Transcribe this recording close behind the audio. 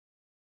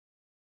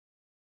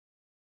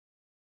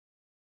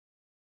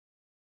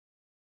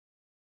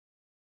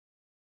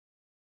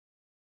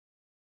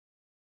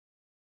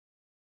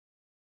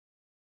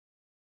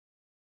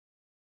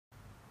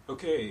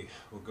Okay,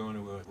 we're going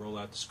to roll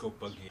out the scope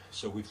buggy.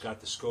 So we've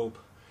got the scope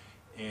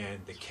and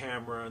the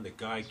camera, the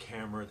guide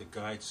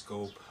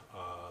scope,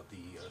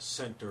 the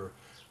center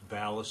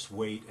ballast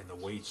weight and the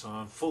weights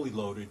on, fully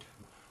loaded.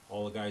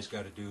 All the guy's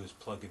got to do is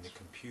plug in the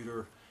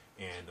computer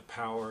and the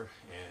power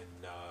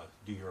and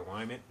do your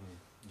alignment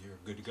and you're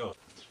good to go.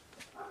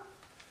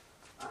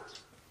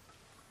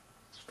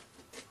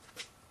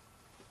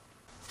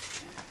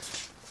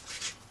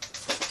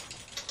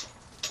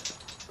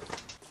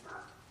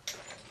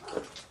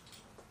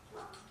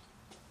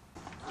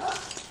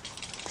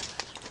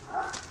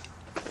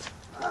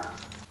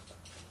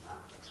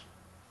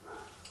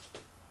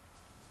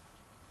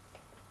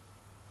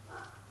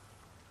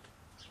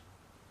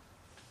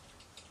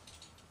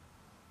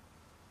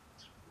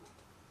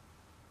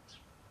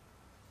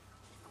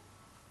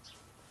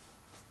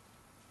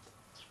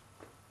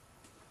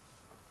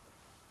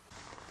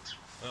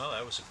 Well,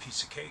 that was a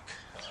piece of cake,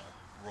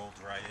 rolled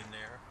right in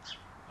there.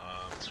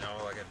 Now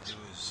all I got to do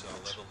is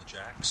level the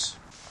jacks.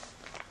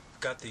 I've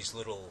got these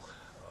little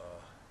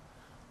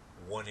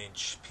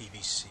 1-inch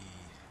PVC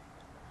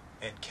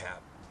end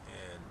cap,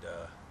 and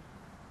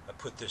I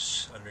put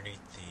this underneath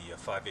the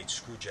 5/8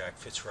 screw jack,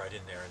 fits right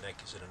in there, and that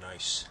gives it a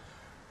nice,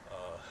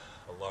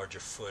 a larger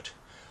foot.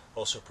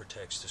 Also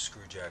protects the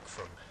screw jack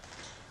from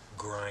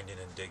grinding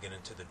and digging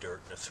into the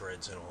dirt and the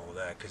threads and all of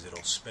that, because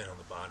it'll spin on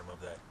the bottom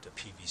of that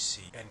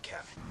PVC end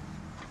cap.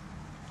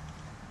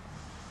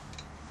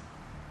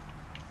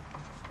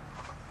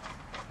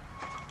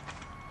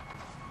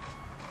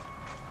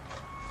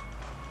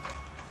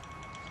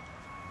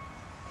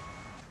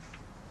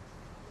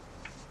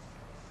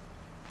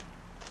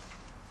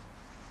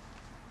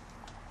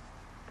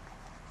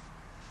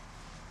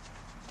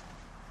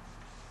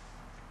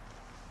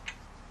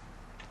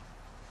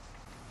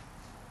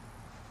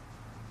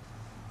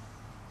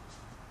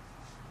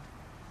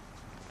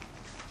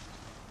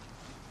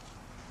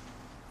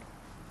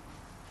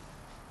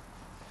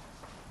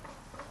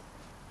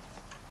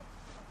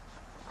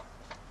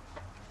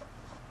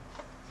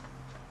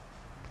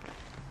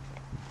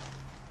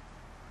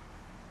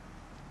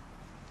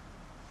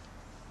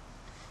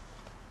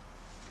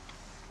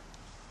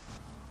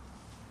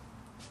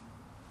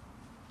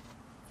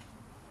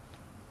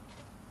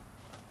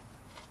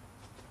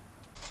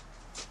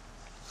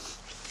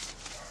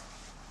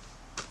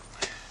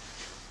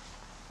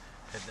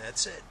 And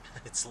that's it.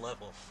 It's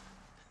level.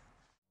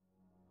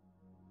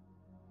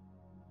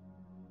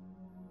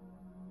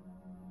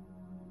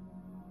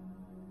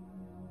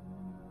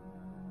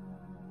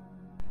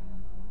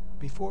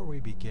 Before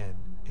we begin,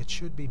 it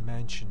should be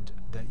mentioned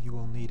that you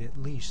will need at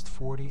least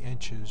 40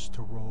 inches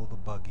to roll the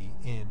buggy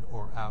in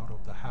or out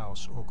of the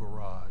house or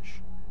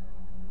garage.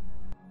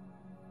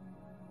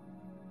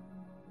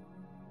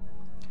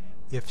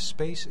 If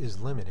space is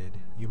limited,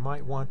 you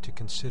might want to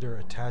consider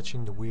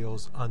attaching the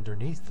wheels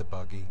underneath the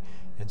buggy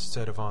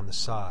instead of on the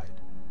side.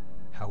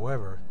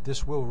 However,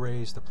 this will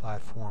raise the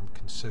platform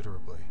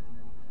considerably.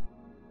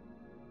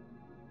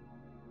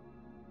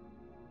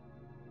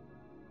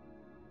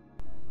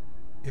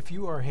 If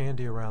you are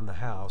handy around the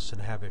house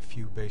and have a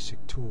few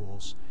basic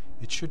tools,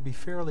 it should be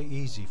fairly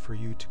easy for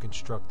you to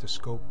construct the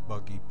scope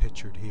buggy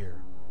pictured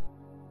here.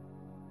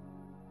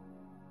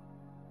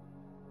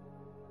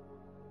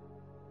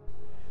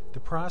 The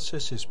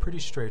process is pretty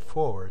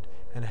straightforward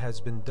and has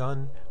been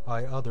done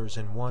by others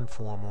in one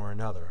form or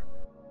another.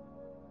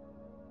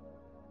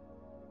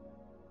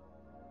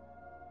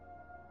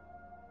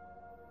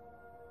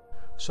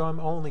 So I'm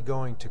only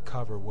going to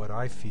cover what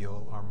I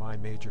feel are my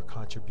major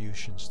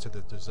contributions to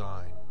the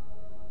design.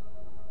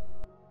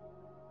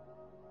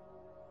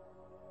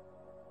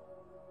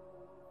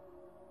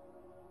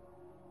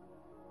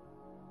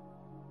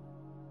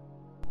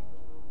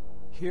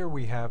 Here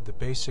we have the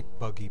basic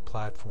buggy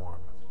platform,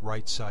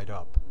 right side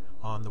up,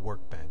 on the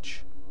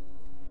workbench.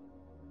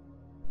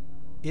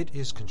 It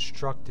is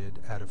constructed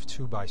out of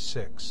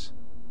 2x6.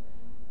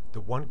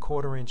 The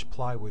 1/4 inch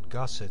plywood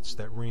gussets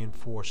that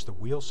reinforce the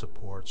wheel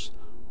supports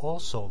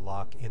also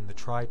lock in the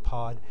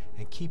tripod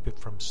and keep it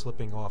from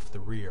slipping off the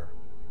rear.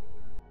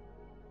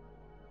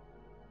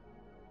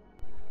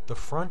 The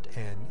front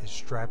end is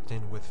strapped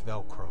in with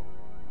Velcro.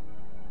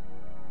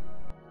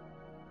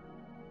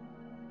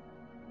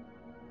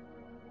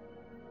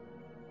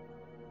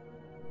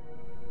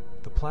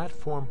 The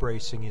platform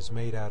bracing is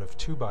made out of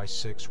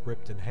 2x6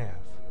 ripped in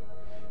half.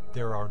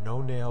 There are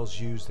no nails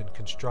used in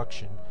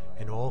construction,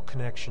 and all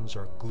connections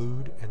are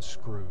glued and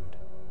screwed.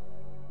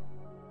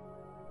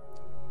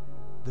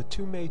 The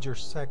two major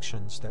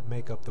sections that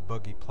make up the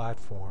buggy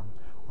platform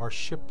are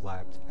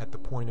shiplapped at the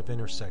point of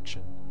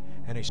intersection,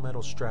 and a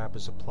metal strap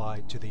is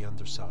applied to the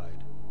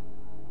underside.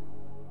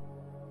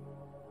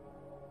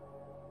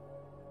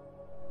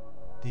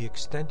 The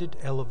extended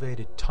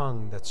elevated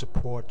tongue that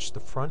supports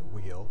the front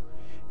wheel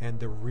and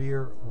the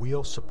rear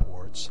wheel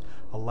supports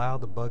allow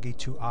the buggy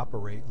to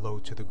operate low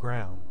to the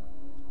ground.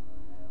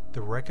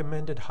 The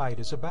recommended height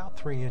is about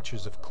 3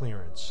 inches of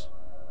clearance.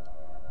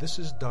 This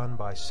is done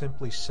by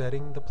simply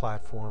setting the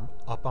platform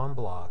up on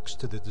blocks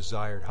to the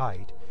desired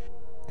height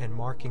and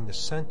marking the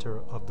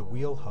center of the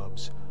wheel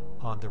hubs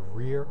on the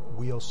rear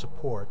wheel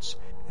supports,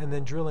 and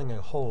then drilling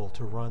a hole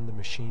to run the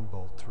machine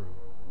bolt through.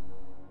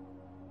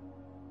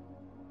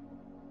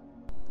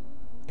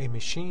 A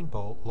machine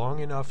bolt long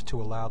enough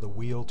to allow the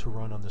wheel to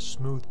run on the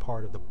smooth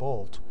part of the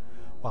bolt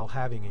while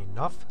having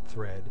enough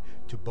thread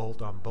to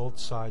bolt on both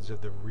sides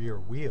of the rear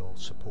wheel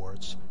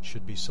supports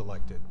should be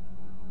selected.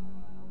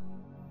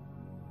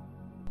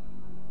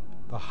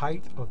 The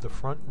height of the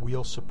front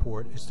wheel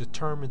support is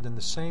determined in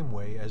the same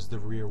way as the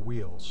rear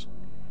wheels.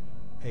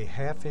 A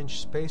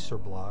half-inch spacer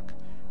block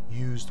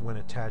used when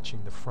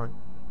attaching the front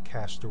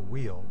caster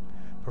wheel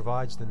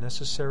provides the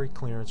necessary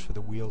clearance for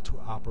the wheel to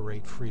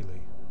operate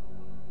freely.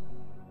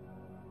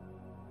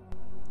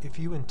 If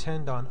you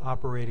intend on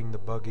operating the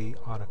buggy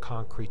on a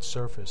concrete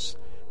surface,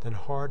 then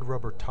hard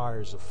rubber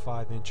tires of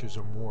 5 inches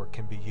or more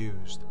can be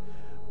used,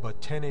 but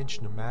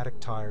 10-inch pneumatic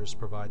tires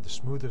provide the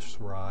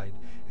smoothest ride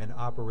and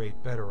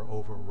operate better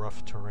over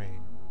rough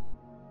terrain.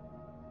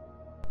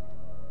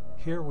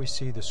 Here we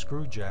see the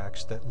screw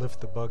jacks that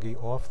lift the buggy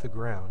off the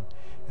ground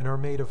and are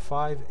made of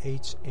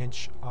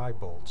 5/8-inch eye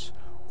bolts,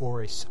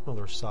 or a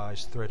similar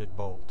size threaded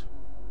bolt.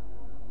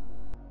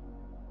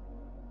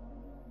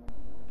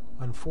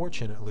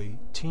 Unfortunately,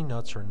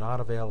 T-nuts are not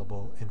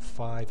available in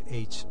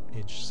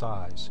 5/8-inch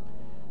size,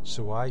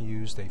 so I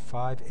used a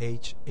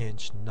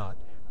 5/8-inch nut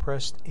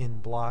pressed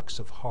in blocks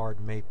of hard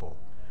maple,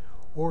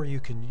 or you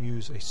can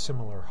use a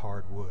similar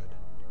hard wood.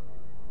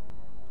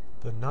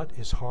 The nut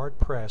is hard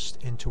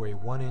pressed into a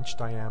 1-inch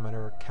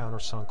diameter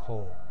countersunk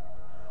hole,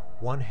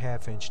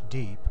 1/2 inch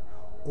deep,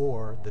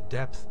 or the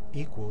depth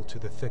equal to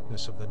the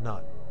thickness of the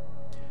nut,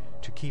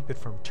 to keep it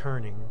from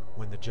turning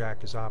when the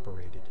jack is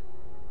operated.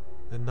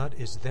 The nut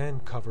is then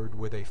covered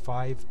with a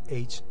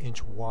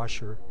 5/8-inch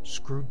washer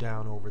screwed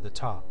down over the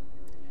top.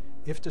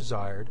 If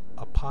desired,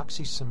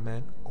 epoxy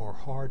cement or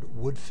hard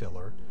wood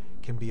filler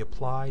can be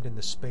applied in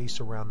the space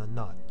around the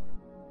nut,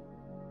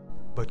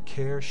 but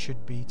care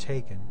should be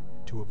taken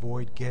to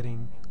avoid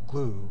getting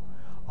glue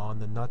on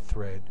the nut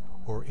thread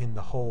or in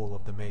the hole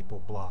of the maple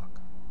block.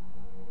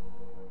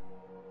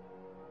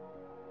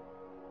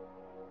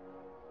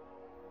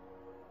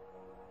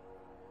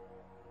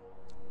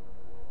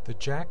 The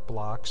jack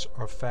blocks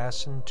are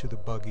fastened to the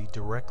buggy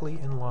directly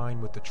in line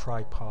with the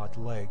tripod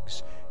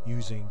legs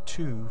using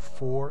 2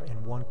 4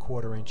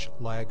 1/4-inch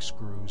lag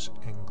screws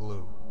and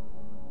glue.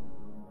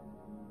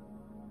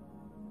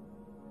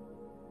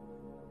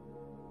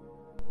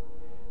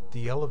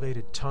 The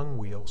elevated tongue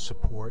wheel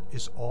support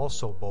is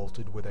also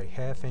bolted with a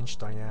 1/2 inch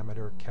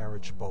diameter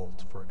carriage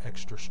bolt for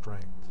extra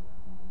strength.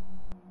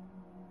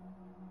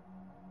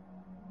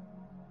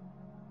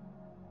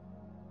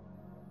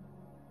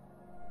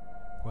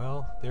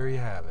 Well, there you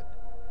have it.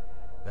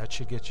 That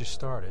should get you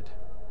started.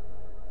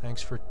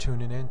 Thanks for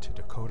tuning in to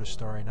Dakota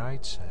Starry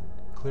Nights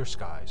and Clear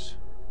Skies.